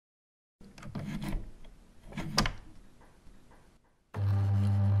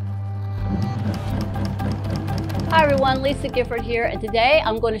Hi everyone, Lisa Gifford here, and today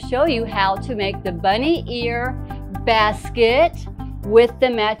I'm going to show you how to make the bunny ear basket with the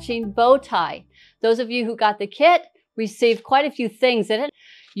matching bow tie. Those of you who got the kit received quite a few things in it.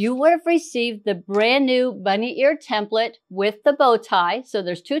 You would have received the brand new bunny ear template with the bow tie. So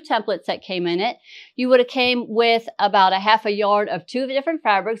there's two templates that came in it. You would have came with about a half a yard of two different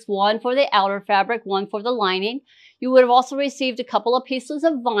fabrics, one for the outer fabric, one for the lining. You would have also received a couple of pieces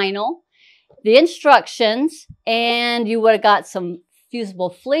of vinyl, the instructions, and you would have got some fusible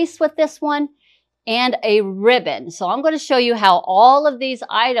fleece with this one and a ribbon. So I'm going to show you how all of these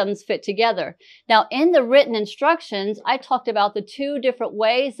items fit together. Now, in the written instructions, I talked about the two different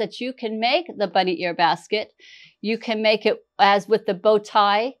ways that you can make the bunny ear basket. You can make it as with the bow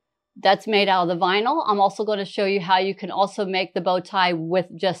tie that's made out of the vinyl. I'm also going to show you how you can also make the bow tie with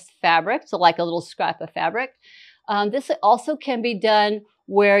just fabric, so like a little scrap of fabric. This also can be done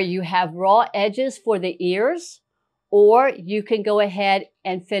where you have raw edges for the ears, or you can go ahead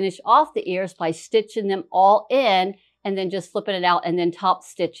and finish off the ears by stitching them all in and then just flipping it out and then top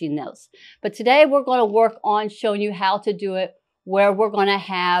stitching those. But today we're going to work on showing you how to do it where we're going to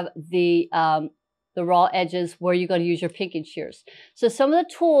have the raw edges where you're going to use your pinking shears. So some of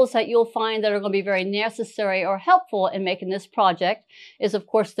the tools that you'll find that are going to be very necessary or helpful in making this project is, of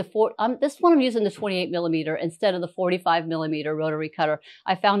course, this one I'm using the 28mm instead of the 45mm rotary cutter.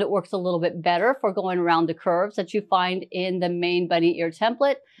 I found it works a little bit better for going around the curves that you find in the main bunny ear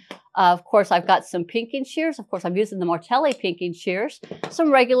template. Of course, I've got some pinking shears. Of course, I'm using the Martelli pinking shears,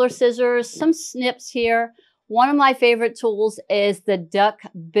 some regular scissors, some snips here. One of my favorite tools is the duck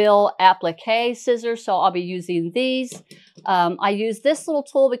bill applique scissors, so I'll be using these. I use this little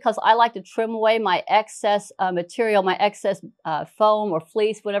tool because I like to trim away my excess material, my excess foam or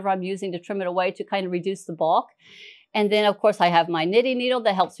fleece, whatever I'm using to trim it away to kind of reduce the bulk. And then, of course, I have my knitting needle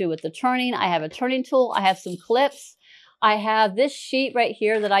that helps me with the turning. I have a turning tool. I have some clips. I have this sheet right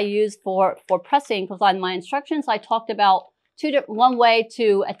here that I use for pressing, because on my instructions I talked about one way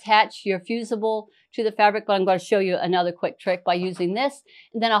to attach your fusible to the fabric, but I'm going to show you another quick trick by using this.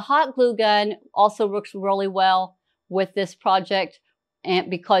 And then a hot glue gun also works really well with this project, and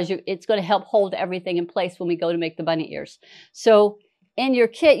because it's going to help hold everything in place when we go to make the bunny ears. So in your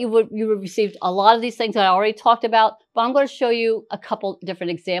kit, you would receive a lot of these things that I already talked about, but I'm going to show you a couple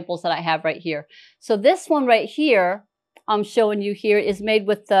different examples that I have right here. So this one right here, I'm showing you here, is made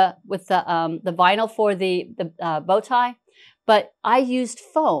with the vinyl for the bow tie. But I used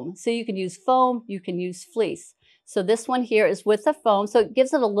foam, so you can use foam, you can use fleece. So this one here is with the foam, so it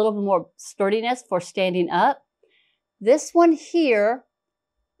gives it a little bit more sturdiness for standing up. This one here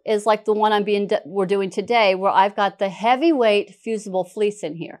is like the one we're doing today, where I've got the heavyweight fusible fleece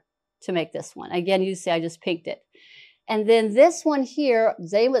in here to make this one. Again, you see I just pinked it. And then this one here,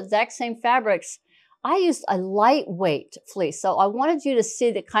 exact same fabrics, I used a lightweight fleece. So I wanted you to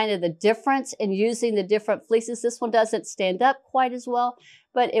see the difference in using the different fleeces. This one doesn't stand up quite as well,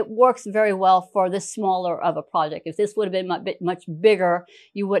 but it works very well for this smaller of a project. If this would have been much bigger,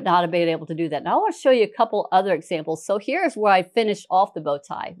 you would not have been able to do that. Now I want to show you a couple other examples. So here's where I finished off the bow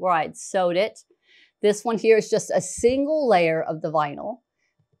tie, where I'd sewed it. This one here is just a single layer of the vinyl.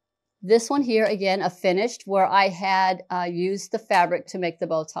 This one here, again, a finished, where I had used the fabric to make the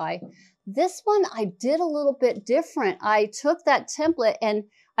bow tie. This one I did a little bit different. I took that template and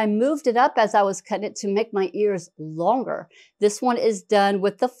I moved it up as I was cutting it to make my ears longer. This one is done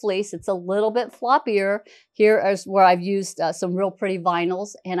with the fleece. It's a little bit floppier. Here is where I've used some real pretty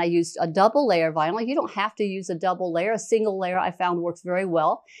vinyls, and I used a double layer vinyl. You don't have to use a double layer. A single layer I found works very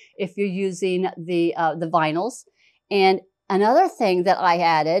well if you're using the vinyls. And another thing that I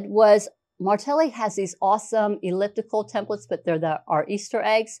added was Martelli has these awesome elliptical templates, but they're our Easter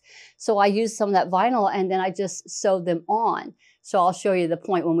eggs. So I used some of that vinyl and then I just sewed them on. So I'll show you the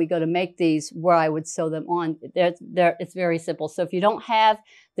point when we go to make these where I would sew them on. It's very simple. So if you don't have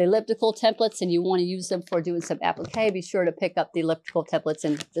the elliptical templates and you want to use them for doing some applique, be sure to pick up the elliptical templates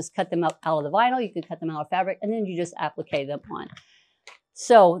and just cut them out of the vinyl. You can cut them out of fabric and then you just applique them on.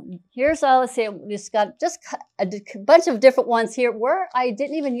 So here's, let's see, we just cut a bunch of different ones here where I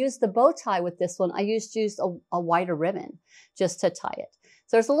didn't even use the bow tie with this one. I used a wider ribbon just to tie it.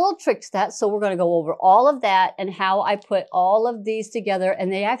 So there's a little trick to that. So we're going to go over all of that and how I put all of these together,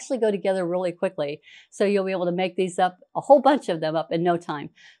 and they actually go together really quickly. So you'll be able to make these up, a whole bunch of them up in no time.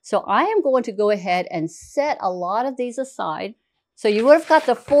 So I am going to go ahead and set a lot of these aside. So you would have got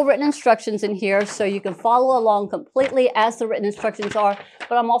the full written instructions in here, so you can follow along completely as the written instructions are,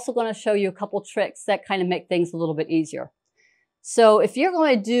 but I'm also going to show you a couple tricks that kind of make things a little bit easier. So if you're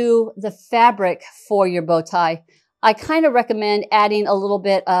going to do the fabric for your bow tie, I kind of recommend adding a little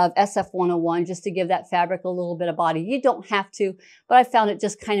bit of SF101 just to give that fabric a little bit of body. You don't have to, but I found it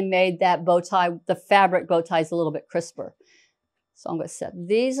just kind of made that bow tie, the fabric bow ties, a little bit crisper. So I'm going to set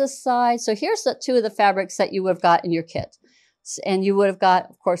these aside. So here's the two of the fabrics that you would have got in your kit. And you would have got,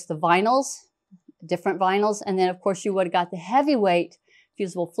 of course, the vinyls, different vinyls, and then, of course, you would have got the heavyweight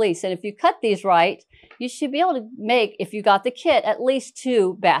fusible fleece. And if you cut these right, you should be able to make, if you got the kit, at least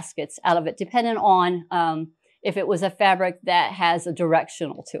 2 baskets out of it, depending on if it was a fabric that has a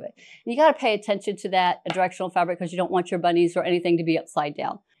directional to it. And you got to pay attention to that, a directional fabric, because you don't want your bunnies or anything to be upside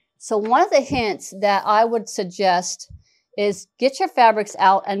down. So one of the hints that I would suggest is get your fabrics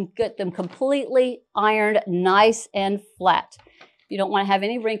out and get them completely ironed, nice and flat. You don't want to have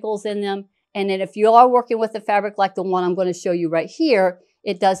any wrinkles in them. And then if you are working with a fabric like the one I'm going to show you right here,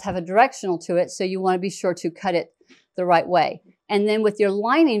 it does have a directional to it, so you want to be sure to cut it the right way. And then with your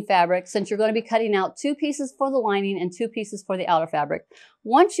lining fabric, since you're going to be cutting out 2 pieces for the lining and 2 pieces for the outer fabric,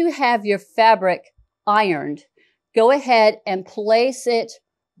 once you have your fabric ironed, go ahead and place it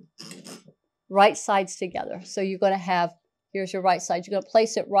right sides together. So you're going to have, here's your right side, you're going to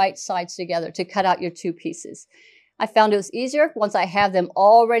place it right sides together to cut out your 2 pieces. I found it was easier once I have them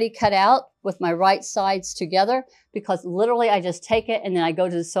already cut out with my right sides together, because literally I just take it and then I go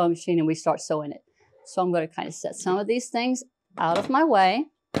to the sewing machine and we start sewing it. So I'm going to kind of set some of these things out of my way,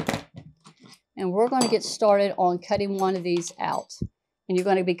 and we're going to get started on cutting one of these out. And you're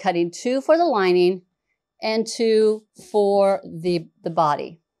going to be cutting 2 for the lining and 2 for the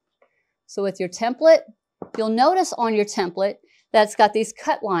body. So with your template, you'll notice on your template that it's got these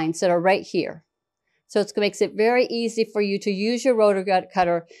cut lines that are right here. So it makes it very easy for you to use your rotor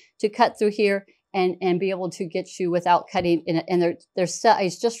cutter to cut through here and be able to get you without cutting in it. And they're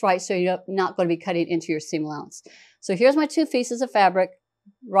sized just right, so you're not going to be cutting into your seam allowance. So here's my 2 pieces of fabric,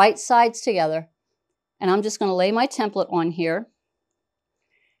 right sides together. And I'm just going to lay my template on here.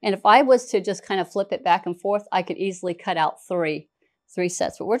 And if I was to just kind of flip it back and forth, I could easily cut out three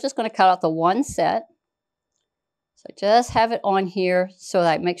sets. But we're just going to cut out the 1 set. So I just have it on here so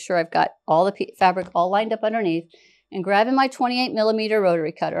that I make sure I've got all the fabric all lined up underneath. And grabbing my 28mm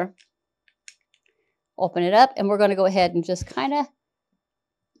rotary cutter, open it up, and we're going to go ahead and just kind of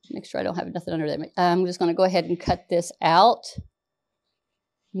make sure I don't have nothing under there. I'm just going to go ahead and cut this out.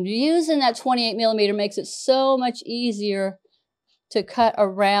 Using that 28mm makes it so much easier to cut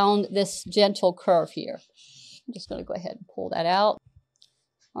around this gentle curve here. I'm just going to go ahead and pull that out.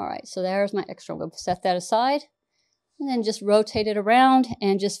 All right, so there's my extra. I'm going to set that aside and then just rotate it around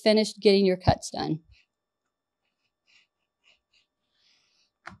and just finish getting your cuts done.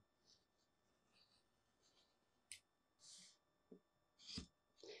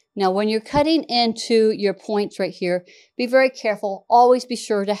 Now, when you're cutting into your points right here, be very careful. Always be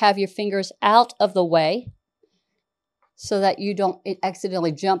sure to have your fingers out of the way so that you don't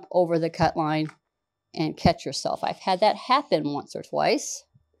accidentally jump over the cut line and catch yourself. I've had that happen once or twice.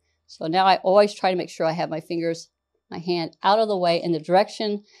 So now I always try to make sure I have my fingers, my hand out of the way in the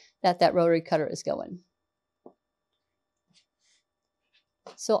direction that that rotary cutter is going.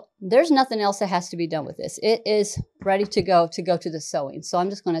 So there's nothing else that has to be done with this. It is ready to go to the sewing. So I'm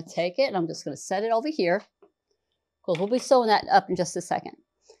just going to take it and I'm just going to set it over here, because we'll be sewing that up in just a second.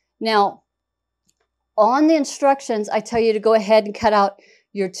 Now, on the instructions, I tell you to go ahead and cut out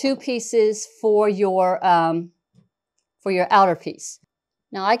your 2 pieces for your outer piece.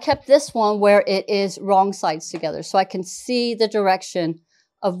 Now, I kept this one where it is wrong sides together, so I can see the direction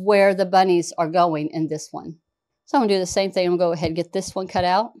of where the bunnies are going in this one. So I'm going to do the same thing. I'm going to go ahead and get this one cut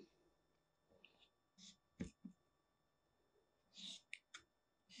out.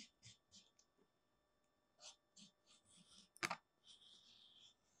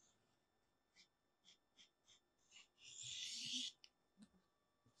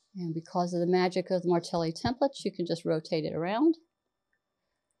 And because of the magic of the Martelli templates, you can just rotate it around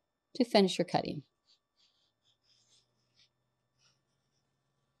to finish your cutting.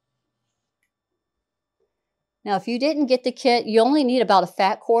 Now, if you didn't get the kit, you only need about a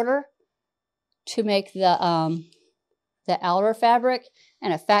fat quarter to make the outer fabric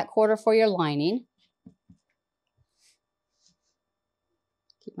and a fat quarter for your lining.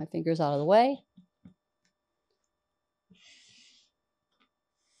 Keep my fingers out of the way.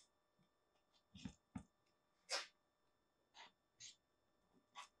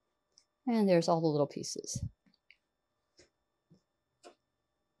 And there's all the little pieces.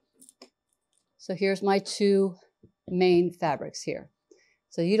 So here's my 2 main fabrics here.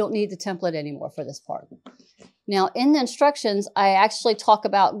 So you don't need the template anymore for this part. Now, in the instructions, I actually talk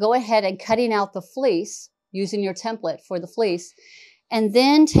about go ahead and cutting out the fleece, using your template for the fleece, and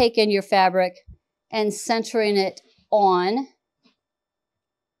then taking your fabric and centering it on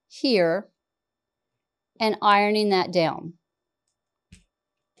here and ironing that down.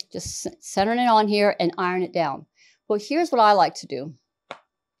 Just centering it on here and iron it down. Well, here's what I like to do.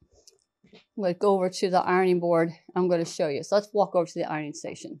 I'm going to go over to the ironing board. I'm going to show you. So let's walk over to the ironing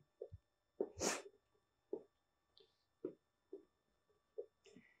station.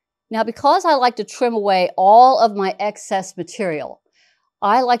 Now, because I like to trim away all of my excess material,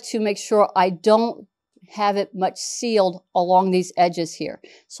 I like to make sure I don't have it much sealed along these edges here.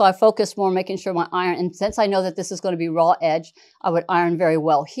 So I focus more on making sure my iron, and since I know that this is going to be raw edge, I would iron very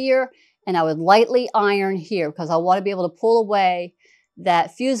well here, and I would lightly iron here because I want to be able to pull away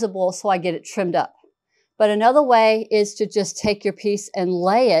that fusible so I get it trimmed up. But another way is to just take your piece and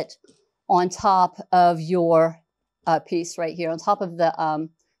lay it on top of your piece right here, on top of the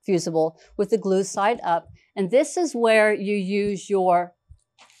fusible with the glue side up. And this is where you use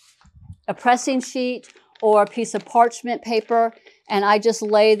a pressing sheet or a piece of parchment paper, and I just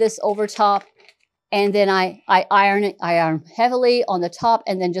lay this over top, and then I iron it. I iron heavily on the top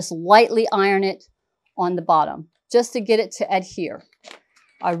and then just lightly iron it on the bottom just to get it to adhere.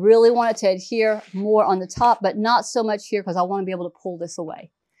 I really want it to adhere more on the top, but not so much here because I want to be able to pull this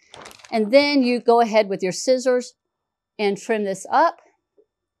away. And then you go ahead with your scissors and trim this up.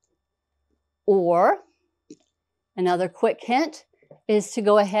 Or another quick hint is to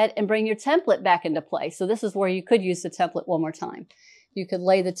go ahead and bring your template back into play. So this is where you could use the template one more time. You could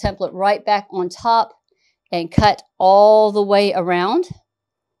lay the template right back on top and cut all the way around,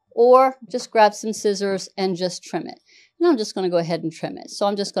 or just grab some scissors and just trim it. And I'm just going to go ahead and trim it. So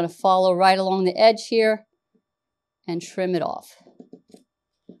I'm just going to follow right along the edge here and trim it off.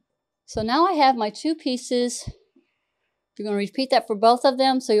 So now I have my two pieces. You're going to repeat that for both of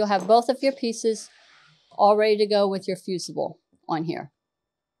them, so you'll have both of your pieces all ready to go with your fusible on here.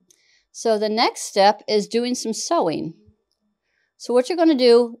 So the next step is doing some sewing. So what you're going to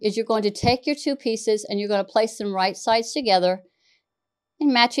do is you're going to take your two pieces and you're going to place them right sides together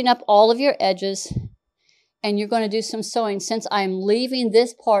and matching up all of your edges, and you're going to do some sewing. Since I'm leaving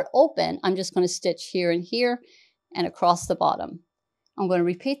this part open, I'm just going to stitch here and here and across the bottom. I'm going to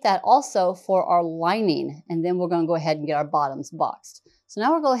repeat that also for our lining, and then we're going to go ahead and get our bottoms boxed. So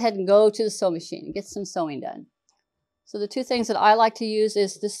now we'll go ahead and go to the sewing machine and get some sewing done. So the two things that I like to use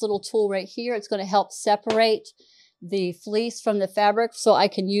is this little tool right here. It's going to help separate the fleece from the fabric, so I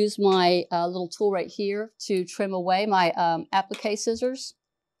can use my little tool right here to trim away my applique scissors.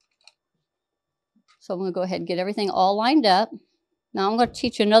 So I'm going to go ahead and get everything all lined up. Now I'm going to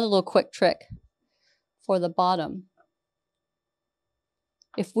teach you another little quick trick for the bottom.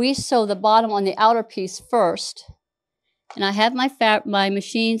 If we sew the bottom on the outer piece first, and I have my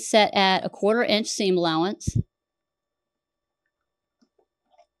machine set at 1/4 inch seam allowance,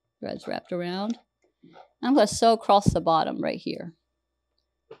 threads wrapped around, I'm going to sew across the bottom right here.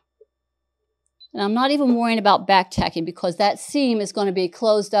 And I'm not even worrying about back tacking because that seam is going to be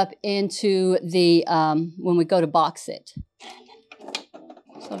closed up into the, when we go to box it.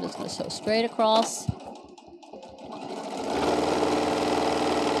 So I'm just going to sew straight across.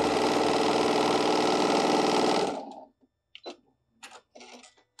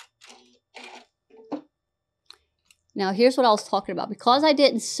 Now here's what I was talking about. Because I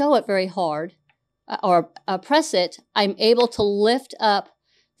didn't sew it very hard or press it, I'm able to lift up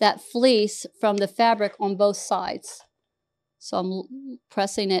that fleece from the fabric on both sides. So I'm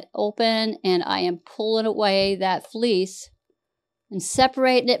pressing it open and I am pulling away that fleece and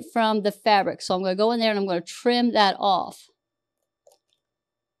separating it from the fabric. So I'm going to go in there and I'm going to trim that off.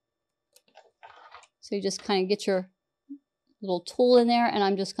 So you just kind of get your little tool in there and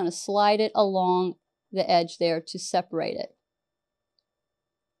I'm just going to slide it along the edge there to separate it.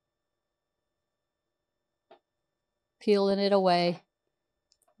 Peeling it away.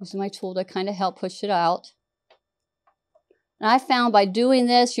 Using my tool to kind of help push it out. And I found by doing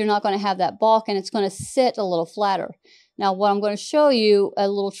this, you're not going to have that bulk and it's going to sit a little flatter. Now what I'm going to show you, a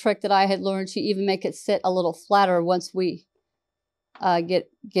little trick that I had learned to even make it sit a little flatter once we get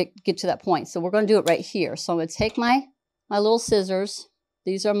to that point. So we're going to do it right here. So I'm going to take my little scissors.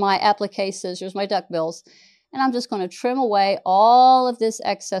 These are my applique scissors, my duck bills. And I'm just going to trim away all of this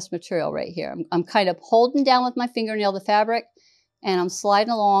excess material right here. I'm kind of holding down with my fingernail the fabric, and I'm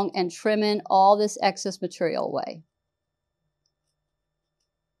sliding along and trimming all this excess material away.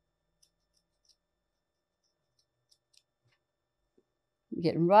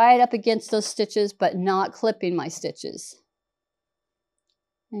 Getting right up against those stitches, but not clipping my stitches.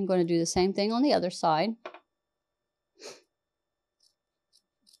 I'm going to do the same thing on the other side.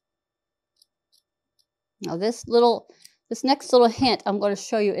 Now this little This next little hint I'm going to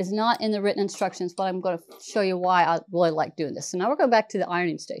show you is not in the written instructions, but I'm going to show you why I really like doing this. So now we're going back to the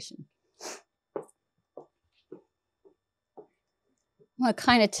ironing station. I'm going to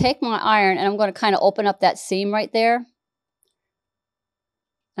kind of take my iron and I'm going to kind of open up that seam right there.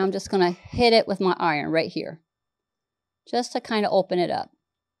 And I'm just going to hit it with my iron right here, just to kind of open it up.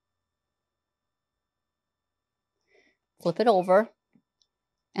 Flip it over,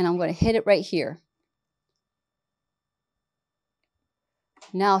 and I'm going to hit it right here.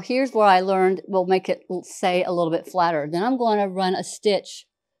 Now here's where I learned we'll make it say a little bit flatter. Then I'm going to run a stitch,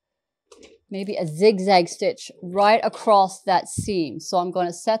 maybe a zigzag stitch right across that seam. So I'm going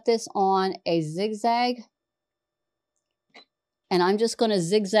to set this on a zigzag, and I'm just going to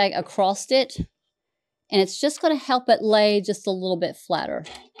zigzag across it, and it's just going to help it lay just a little bit flatter.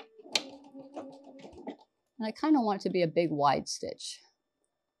 And I kind of want it to be a big wide stitch.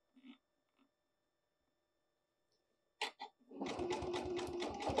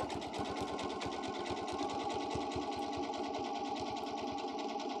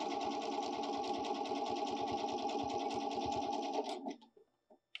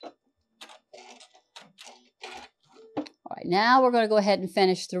 All right, now we're going to go ahead and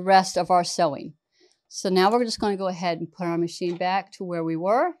finish the rest of our sewing. So now we're just going to go ahead and put our machine back to where we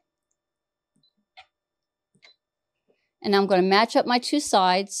were. And I'm going to match up my two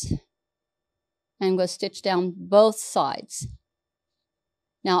sides, and I'm going to stitch down both sides.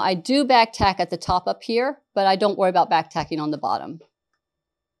 Now I do back tack at the top up here, but I don't worry about back tacking on the bottom.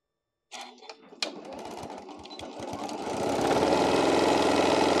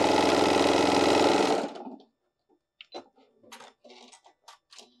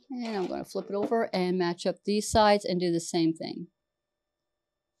 And I'm going to flip it over and match up these sides and do the same thing.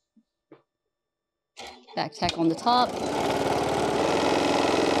 Back tack on the top.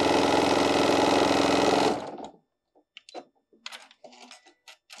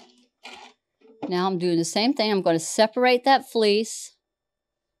 Now I'm doing the same thing. I'm going to separate that fleece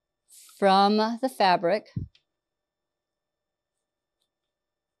from the fabric.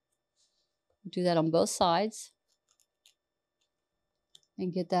 Do that on both sides.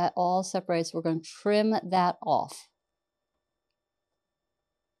 And get that all separated. So we're going to trim that off.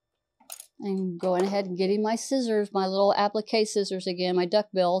 And going ahead and getting my scissors, my little applique scissors again, my duck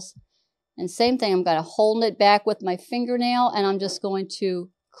bills. And same thing, I'm going to hold it back with my fingernail, and I'm just going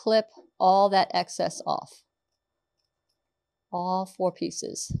to clip all that excess off. All 4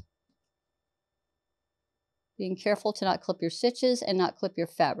 pieces. Being careful to not clip your stitches and not clip your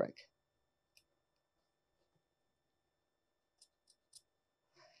fabric.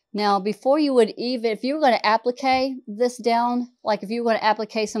 Now, before you would even, if you were going to applique this down, like if you were going to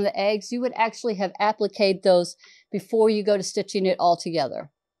applique some of the eggs, you would actually have appliqued those before you go to stitching it all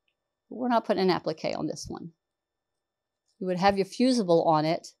together. But we're not putting an applique on this one. You would have your fusible on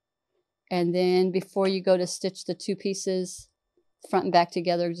it, and then before you go to stitch the 2 pieces front and back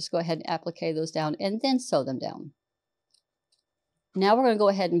together, just go ahead and applique those down and then sew them down. Now we're going to go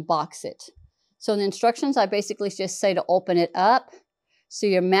ahead and box it. So in the instructions, I basically just say to open it up. So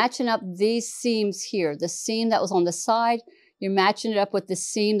you're matching up these seams here. The seam that was on the side, you're matching it up with the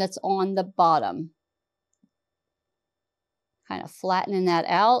seam that's on the bottom. Kind of flattening that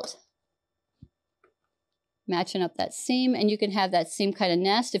out. Matching up that seam, and you can have that seam kind of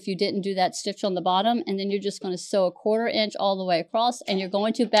nest if you didn't do that stitch on the bottom, and then you're just going to sew a 1/4 inch all the way across, and you're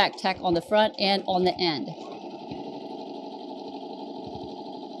going to back tack on the front and on the end.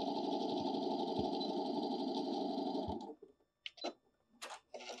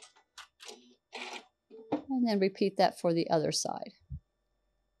 And then repeat that for the other side.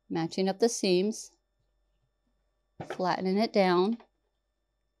 Matching up the seams, flattening it down,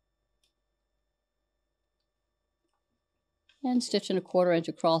 and stitching a 1/4 inch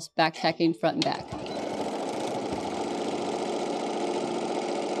across, back tacking front and back.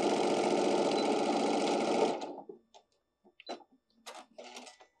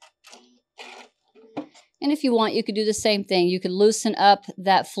 And if you want, you could do the same thing. You could loosen up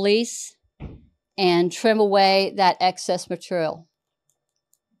that fleece and trim away that excess material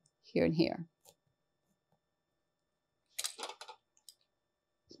here and here.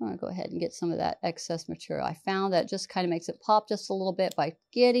 So I'm going to go ahead and get some of that excess material. I found that just kind of makes it pop just a little bit by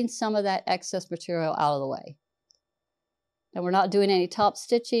getting some of that excess material out of the way. Now we're not doing any top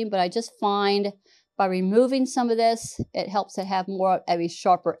stitching, but I just find by removing some of this, it helps it have more of a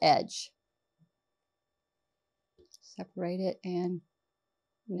sharper edge. Separate it and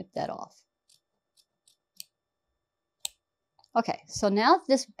nip that off. Okay, so now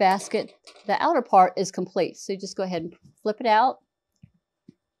this basket, the outer part is complete. So you just go ahead and flip it out.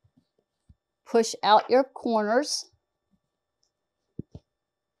 Push out your corners.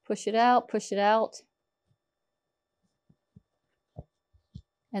 Push it out, push it out.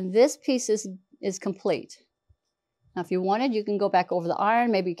 And this piece is complete. Now, if you wanted, you can go back over the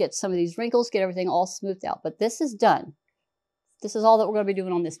iron, maybe get some of these wrinkles, get everything all smoothed out. But this is done. This is all that we're going to be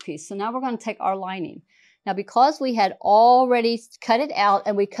doing on this piece. So now we're going to take our lining. Now, because we had already cut it out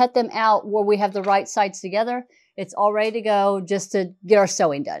and we cut them out where we have the right sides together, it's all ready to go just to get our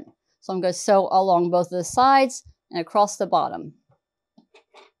sewing done. So I'm going to sew along both of the sides and across the bottom.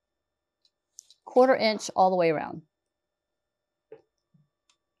 1/4 inch all the way around.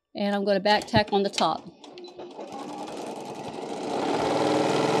 And I'm going to back tack on the top.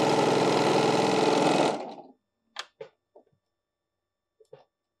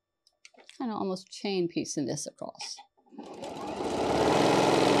 Kind of almost chain piecing this across.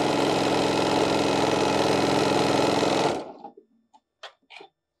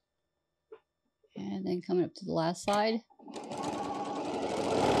 And then coming up to the last side.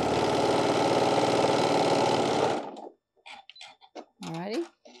 Alrighty.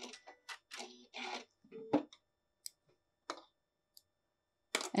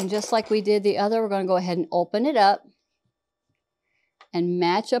 And just like we did the other, we're going to go ahead and open it up and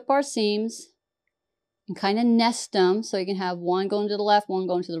match up our seams and kind of nest them so you can have one going to the left, one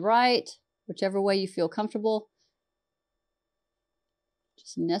going to the right, whichever way you feel comfortable.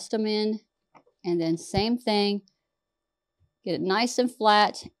 Just nest them in, and then same thing, get it nice and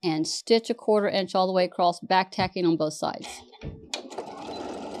flat and stitch 1/4 inch all the way across, back tacking on both sides.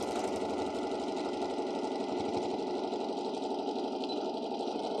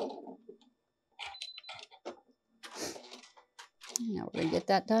 Now we're going to get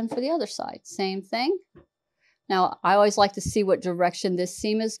that done for the other side. Same thing. Now I always like to see what direction this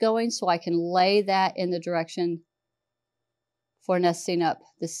seam is going so I can lay that in the direction for nesting up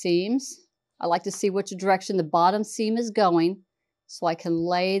the seams. I like to see which direction the bottom seam is going so I can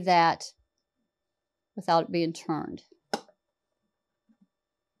lay that without it being turned.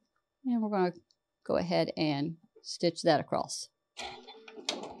 And we're going to go ahead and stitch that across.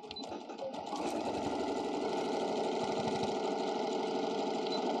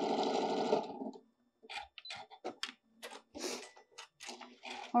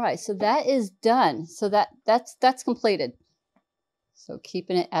 All right, so that is done. So that's completed. So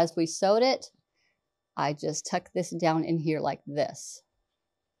keeping it as we sewed it, I just tuck this down in here like this.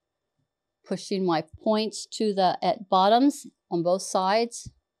 Pushing my points to the bottoms on both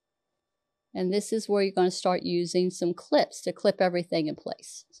sides. And this is where you're going to start using some clips to clip everything in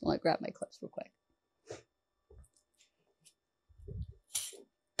place. So let me grab my clips real quick.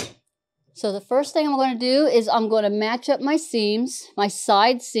 So the first thing I'm going to do is I'm going to match up my seams, my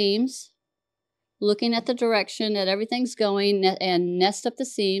side seams, looking at the direction that everything's going, and nest up the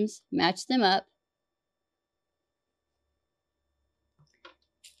seams, match them up.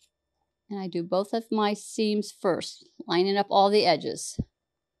 And I do both of my seams first, lining up all the edges.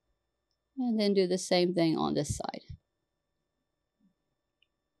 And then do the same thing on this side.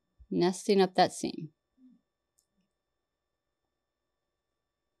 Nesting up that seam.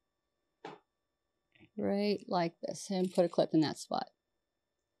 Right like this, and put a clip in that spot.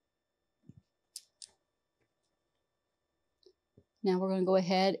 Now we're going to go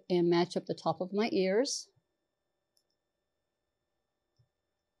ahead and match up the top of my ears.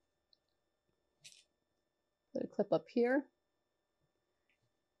 Put a clip up here.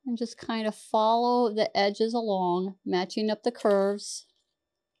 And just kind of follow the edges along, matching up the curves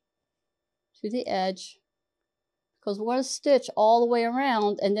to the edge. Because we're going to stitch all the way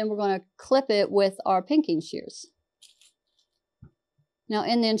around, and then we're going to clip it with our pinking shears. Now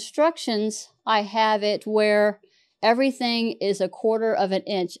in the instructions, I have it where everything is 1/4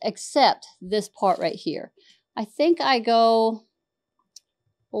 inch except this part right here. I think I go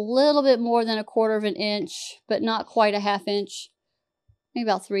a little bit more than 1/4 inch, but not quite 1/2 inch, maybe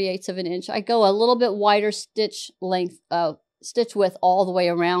about 3/8 inch. I go a little bit wider stitch length, stitch width all the way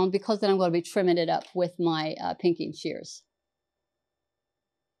around, because then I'm going to be trimming it up with my pinking shears.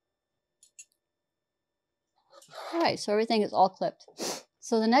 All right, so everything is all clipped.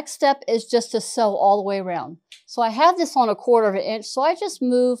 So the next step is just to sew all the way around. So I have this on 1/4 inch, so I just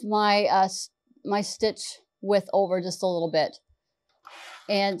move my my stitch width over just a little bit.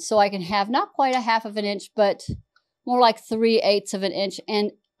 And so I can have not quite 1/2 inch, but more like 3/8 inch.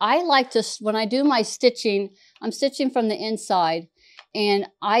 And I like to, when I do my stitching, I'm stitching from the inside, and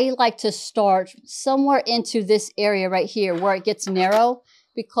I like to start somewhere into this area right here where it gets narrow,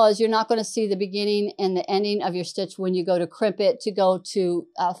 because you're not going to see the beginning and the ending of your stitch when you go to crimp it to go to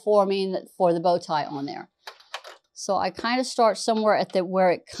forming for the bow tie on there. So I kind of start somewhere at the where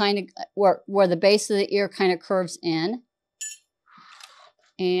it kind of where the base of the ear kind of curves in.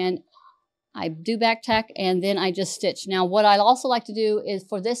 and I do back tack, and then I just stitch. Now, what I also like to do is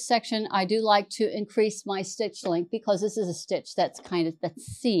for this section, I do like to increase my stitch length because this is a stitch that's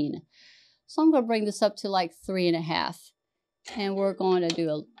seen. So I'm going to bring this up to like 3.5. And we're going to do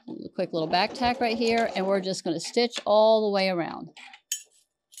a quick little back tack right here, and we're just going to stitch all the way around.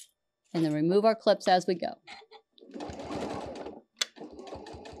 And then remove our clips as we go.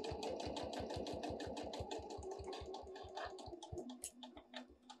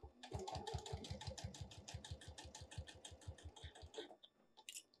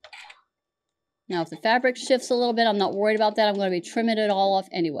 Now, if the fabric shifts a little bit, I'm not worried about that. I'm going to be trimming it all off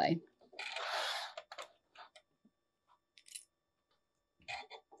anyway.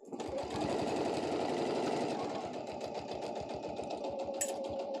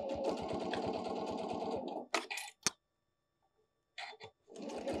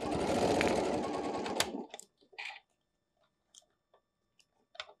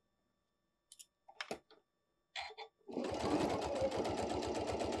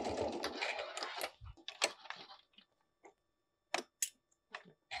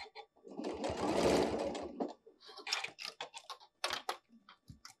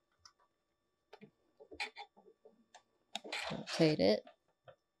 Rotate it.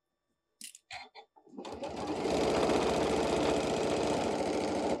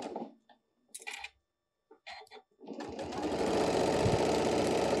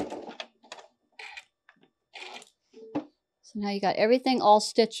 So now you got everything all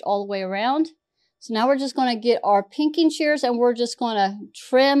stitched all the way around. So now we're just going to get our pinking shears and we're just going to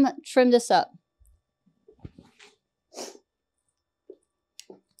trim this up.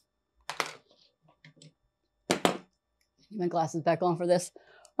 Get my glasses back on for this.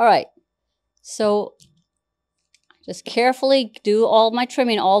 All right. So just carefully do all my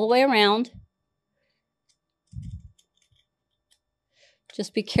trimming all the way around.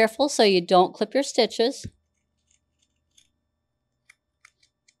 Just be careful so you don't clip your stitches.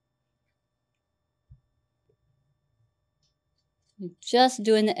 Just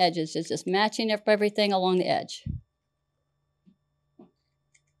doing the edges, it's just matching up everything along the edge.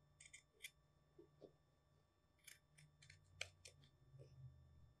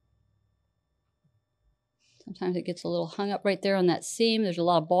 Sometimes it gets a little hung up right there on that seam. There's a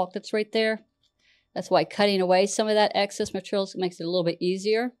lot of bulk that's right there. That's why cutting away some of that excess material makes it a little bit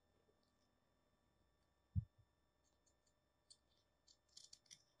easier.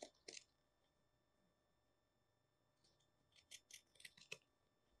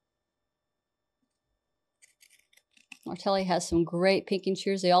 Martelli has some great pinking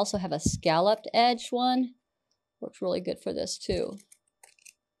shears. They also have a scalloped edge one. Works really good for this too.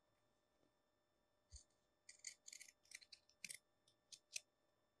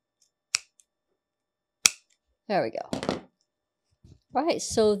 There we go. All right,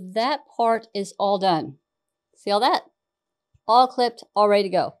 so that part is all done. See all that? All clipped, all ready to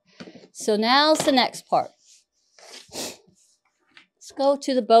go. So now's the next part. Let's go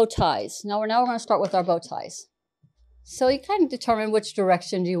to the bow ties. Now we're going to start with our bow ties. So you kind of determine which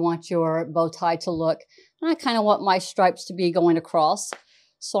direction do you want your bow tie to look. And I kind of want my stripes to be going across.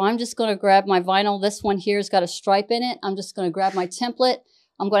 So I'm just going to grab my vinyl. This one here has got a stripe in it. I'm just going to grab my template.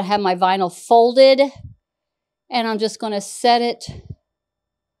 I'm going to have my vinyl folded. And I'm just going to set it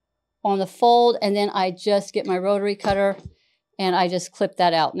on the fold. And then I just get my rotary cutter and I just clip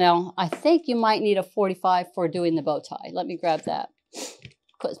that out. Now, I think you might need a 45 for doing the bow tie. Let me grab that.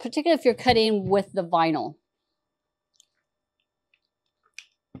 Particularly if you're cutting with the vinyl.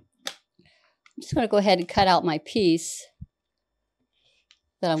 I'm just going to go ahead and cut out my piece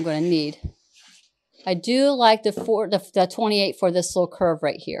that I'm going to need. I do like the 28 for this little curve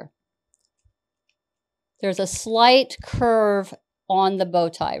right here. There's a slight curve on the bow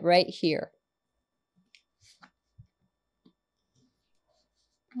tie right here.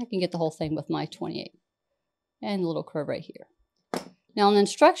 I can get the whole thing with my 28 and a little curve right here. Now in the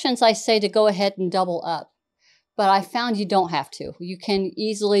instructions I say to go ahead and double up, but I found you don't have to. You can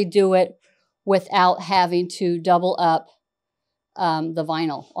easily do it without having to double up the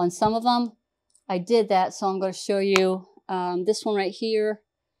vinyl. On some of them, I did that, so I'm going to show you this one right here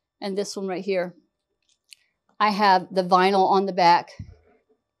and this one right here. I have the vinyl on the back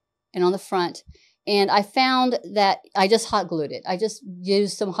and on the front, and I found that I just hot glued it. I just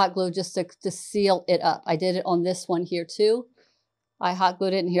used some hot glue just to seal it up. I did it on this one here too. I hot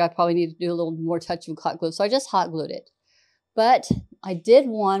glued it, and here I probably need to do a little more touch of hot glue, so I just hot glued it. But I did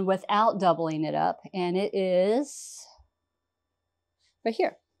one without doubling it up, and it is right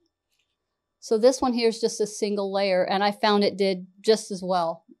here. So this one here is just a single layer, and I found it did just as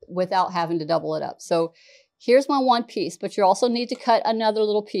well without having to double it up. So Here's my one piece, but you also need to cut another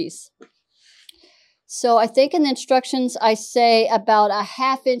little piece. So I think in the instructions, I say about a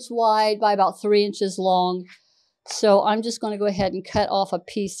 1/2 inch wide by about 3 inches long. So I'm just going to go ahead and cut off a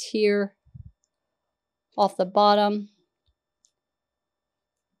piece here off the bottom.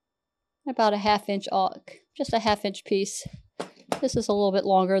 About a 1/2 inch, just a 1/2 inch piece. This is a little bit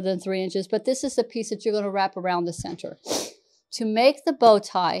longer than 3 inches, but this is the piece that you're going to wrap around the center. To make the bow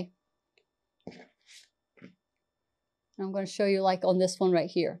tie, I'm going to show you like on this one right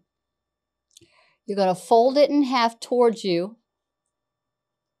here. You're going to fold it in half towards you,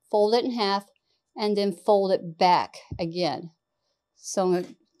 fold it in half, and then fold it back again. So I'm going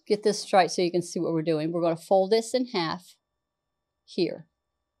to get this straight so you can see what we're doing. We're going to fold this in half here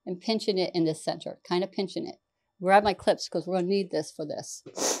and pinching it in the center, kind of pinching it. Grab my clips because we're going to need this for this.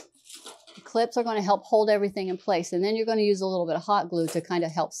 The clips are going to help hold everything in place, and then you're going to use a little bit of hot glue to kind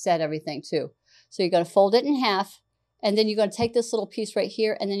of help set everything too. So you're going to fold it in half, and then you're going to take this little piece right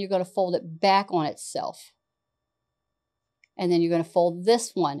here, and then you're going to fold it back on itself. And then you're going to fold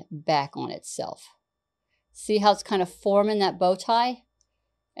this one back on itself. See how it's kind of forming that bow tie?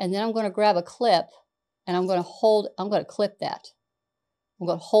 And then I'm going to grab a clip, and I'm going to clip that. I'm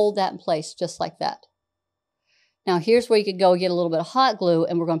going to hold that in place just like that. Now here's where you could go get a little bit of hot glue,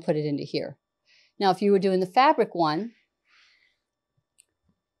 and we're going to put it into here. Now if you were doing the fabric one,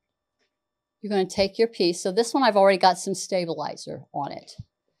 you're going to take your piece. So this one I've already got some stabilizer on it.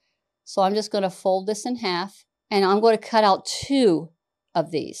 So I'm just going to fold this in half, and I'm going to cut out 2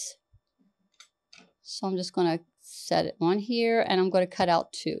 of these. So I'm just going to set it on here, and I'm going to cut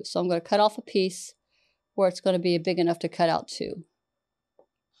out 2. So I'm going to cut off a piece where it's going to be big enough to cut out 2.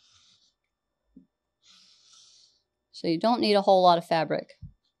 So you don't need a whole lot of fabric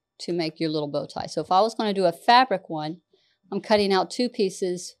to make your little bow tie. So if I was going to do a fabric one, I'm cutting out 2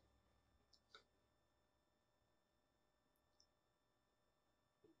 pieces.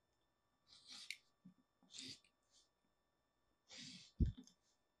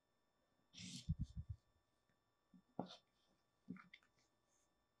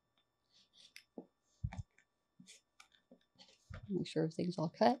 Make sure everything's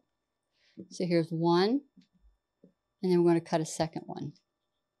all cut. So here's one, and then we're going to cut a second one.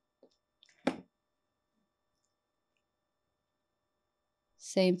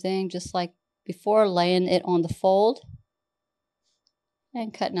 Same thing, just like before, laying it on the fold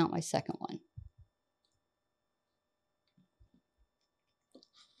and cutting out my second one.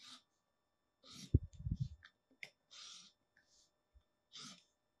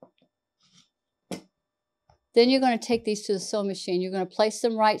 Then you're going to take these to the sewing machine. You're going to place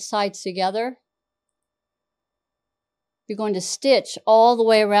them right sides together. You're going to stitch all the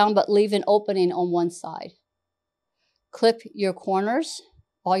way around, but leave an opening on one side. Clip your corners,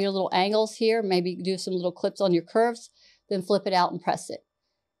 all your little angles here. Maybe do some little clips on your curves. Then flip it out and press it.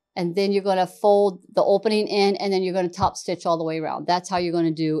 And then you're going to fold the opening in, and then you're going to top stitch all the way around. That's how you're going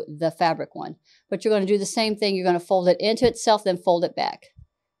to do the fabric one. But you're going to do the same thing. You're going to fold it into itself, then fold it back.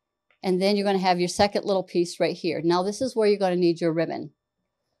 And then you're going to have your second little piece right here. Now this is where you're going to need your ribbon.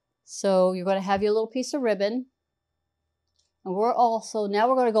 So you're going to have your little piece of ribbon. And now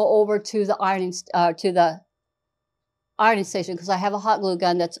we're going to go over to the ironing station because I have a hot glue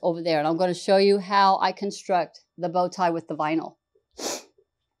gun that's over there. And I'm going to show you how I construct the bow tie with the vinyl.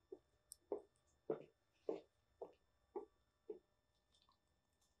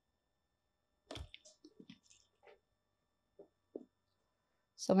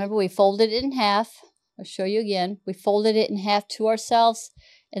 So remember, we folded it in half. I'll show you again. We folded it in half to ourselves,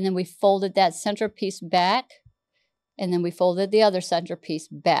 and then we folded that centerpiece back, and then we folded the other centerpiece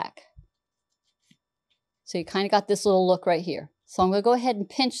back. So you kind of got this little look right here. So I'm going to go ahead and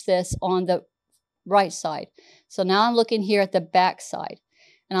pinch this on the right side. So now I'm looking here at the back side,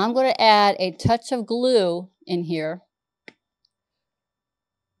 and I'm going to add a touch of glue in here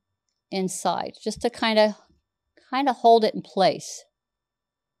inside, just to kind of hold it in place.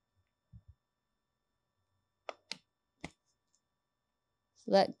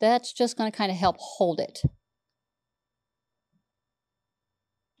 So that's just going to kind of help hold it.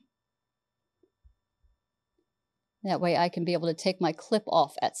 That way I can be able to take my clip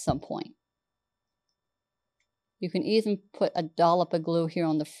off at some point. You can even put a dollop of glue here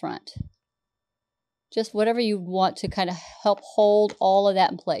on the front. Just whatever you want to kind of help hold all of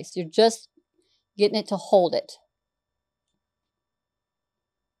that in place. You're just getting it to hold it.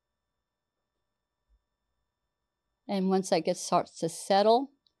 And once that starts to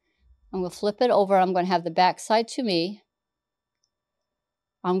settle, I'm going to flip it over. I'm going to have the back side to me.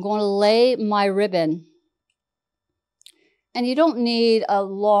 I'm going to lay my ribbon And you don't need a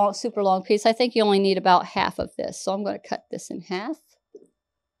long, super long piece. I think you only need about half of this. So I'm going to cut this in half.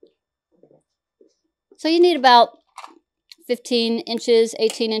 So you need about 15 inches,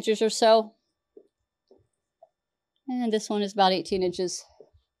 18 inches or so. And this one is about 18 inches.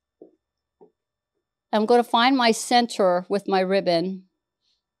 I'm going to find my center with my ribbon.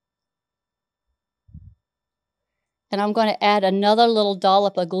 And I'm going to add another little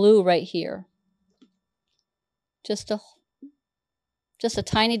dollop of glue right here. Just a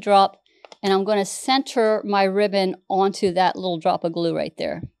tiny drop. And I'm going to center my ribbon onto that little drop of glue right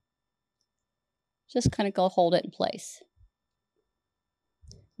there. Just kind of go hold it in place.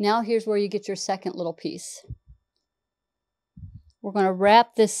 Now here's where you get your second little piece. We're going to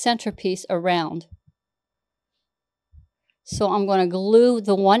wrap this centerpiece around. So I'm going to glue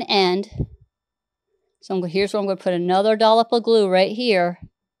the one end. So here's where I'm going to put another dollop of glue right here.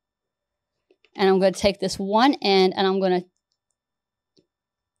 And I'm going to take this one end and I'm going to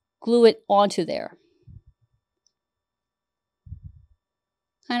glue it onto there.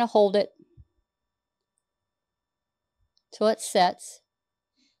 Kind of hold it till it sets.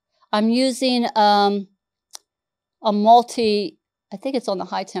 I'm using a multi, I think it's on the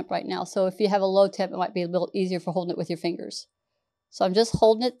high temp right now. So if you have a low temp, it might be a little easier for holding it with your fingers. So I'm just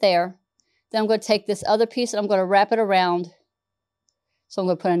holding it there. Then I'm going to take this other piece and I'm going to wrap it around. So I'm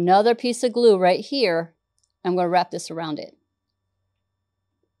going to put another piece of glue right here. I'm going to wrap this around it.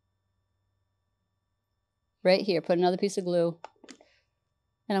 Right here, put another piece of glue.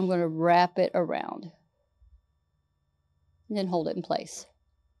 And I'm going to wrap it around. And then hold it in place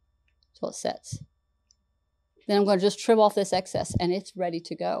until it sets. Then I'm going to just trim off this excess and it's ready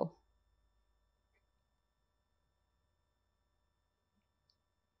to go.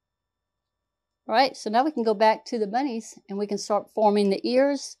 All right, so now we can go back to the bunnies and we can start forming the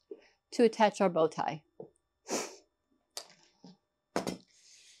ears to attach our bow tie.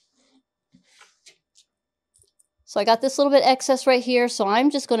 So I got this little bit excess right here, so I'm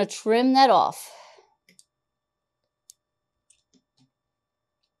just going to trim that off.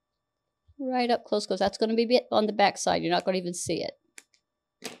 Right up close, because that's going to be on the back side. You're not going to even see it.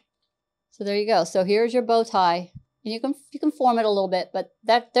 So there you go. So here's your bow tie. And you can form it a little bit, but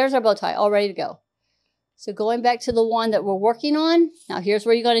there's our bow tie all ready to go. So going back to the one that we're working on, now here's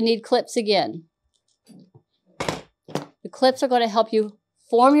where you're going to need clips again. The clips are going to help you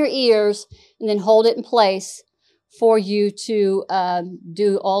form your ears and then hold it in place for you to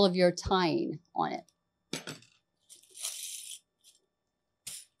do all of your tying on it.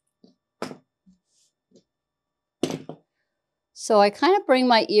 So I kind of bring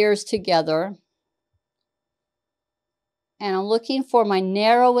my ears together. And I'm looking for my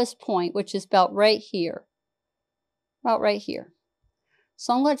narrowest point, which is about right here. About right here.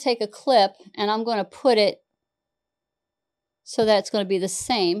 So I'm going to take a clip and I'm going to put it so that it's going to be the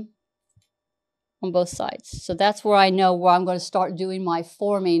same on both sides. So that's where I know where I'm going to start doing my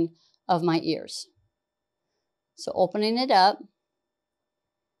forming of my ears. So opening it up.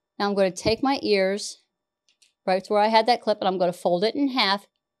 Now I'm going to take my ears right to where I had that clip and I'm going to fold it in half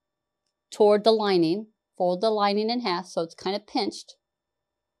toward the lining. Fold the lining in half so it's kind of pinched.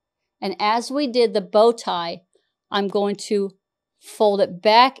 And as we did the bow tie, I'm going to fold it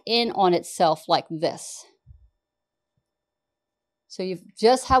back in on itself like this. So you've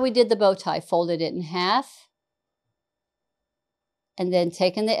just how we did the bow tie, folded it in half and then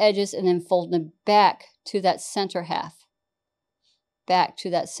taken the edges and then folding them back to that center half. Back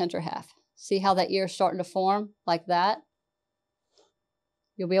to that center half. See how that ear is starting to form like that?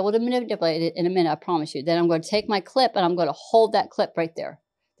 You'll be able to manipulate it in a minute, I promise you. Then I'm going to take my clip and I'm going to hold that clip right there.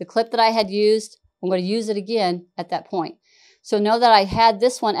 The clip that I had used, I'm going to use it again at that point. So know that I had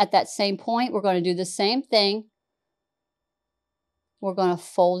this one at that same point. We're going to do the same thing. We're going to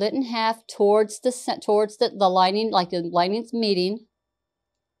fold it in half towards the lining, like the lining's meeting.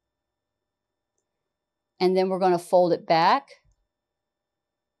 And then we're going to fold it back.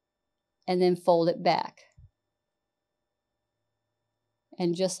 And then fold it back.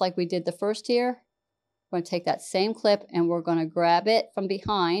 And just like we did the first ear, we're going to take that same clip and we're going to grab it from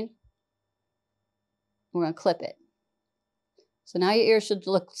behind. We're going to clip it. So now your ears should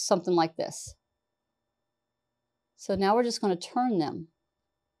look something like this. So now we're just going to turn them.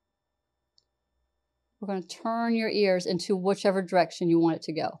 We're going to turn your ears into whichever direction you want it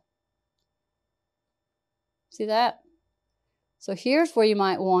to go. See that? So here's where you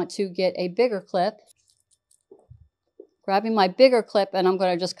might want to get a bigger clip. Grabbing my bigger clip and I'm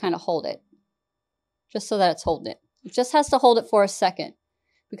going to just kind of hold it. Just so that it's holding it. It just has to hold it for a second.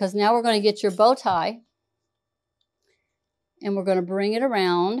 Because now we're going to get your bow tie. And we're going to bring it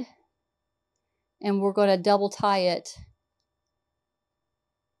around. And we're going to double tie it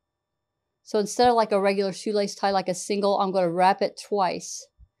So instead of like a regular shoelace tie, like a single, I'm going to wrap it twice.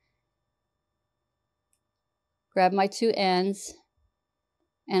 Grab my two ends,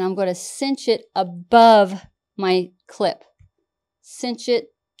 and I'm going to cinch it above my clip. Cinch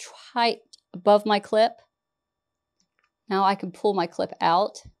it tight above my clip. Now I can pull my clip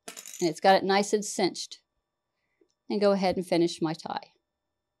out, and it's got it nice and cinched. And go ahead and finish my tie.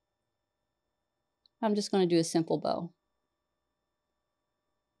 I'm just going to do a simple bow.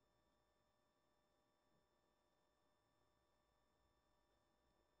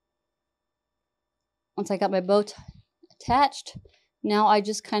 Once I got my bow attached, now I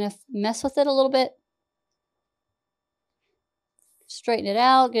just kind of mess with it a little bit. Straighten it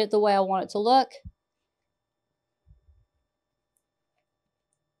out, get it the way I want it to look.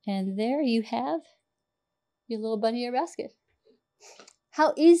 And there you have your little bunny ear basket.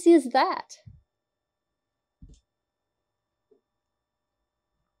 How easy is that?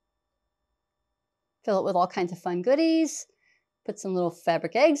 Fill it with all kinds of fun goodies. Put some little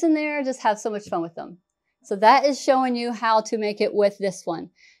fabric eggs in there. Just have so much fun with them. So that is showing you how to make it with this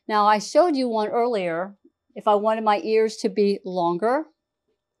one. Now I showed you one earlier. If I wanted my ears to be longer,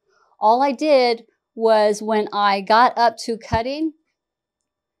 all I did was when I got up to cutting,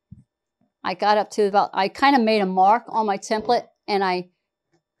 I kind of made a mark on my template, and I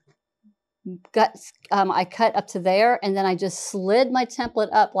cut up to there, and then I just slid my template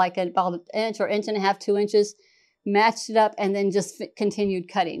up like about an inch or inch and a half, 2 inches, matched it up, and then just continued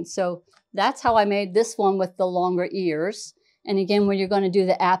cutting. So that's how I made this one with the longer ears. And again, when you're going to do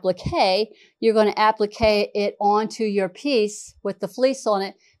the applique, you're going to applique it onto your piece with the fleece on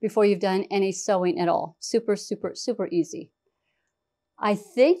it before you've done any sewing at all. Super, super, super easy. I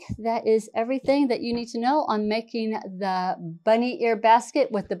think that is everything that you need to know on making the bunny ear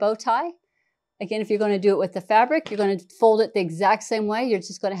basket with the bow tie. Again, if you're going to do it with the fabric, you're going to fold it the exact same way. You're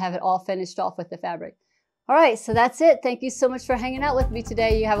just going to have it all finished off with the fabric. All right, so that's it. Thank you so much for hanging out with me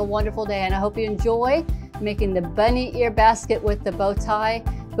today. You have a wonderful day, and I hope you enjoy making the bunny ear basket with the bow tie.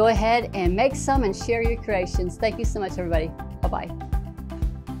 Go ahead and make some and share your creations. Thank you so much, everybody. Bye-bye.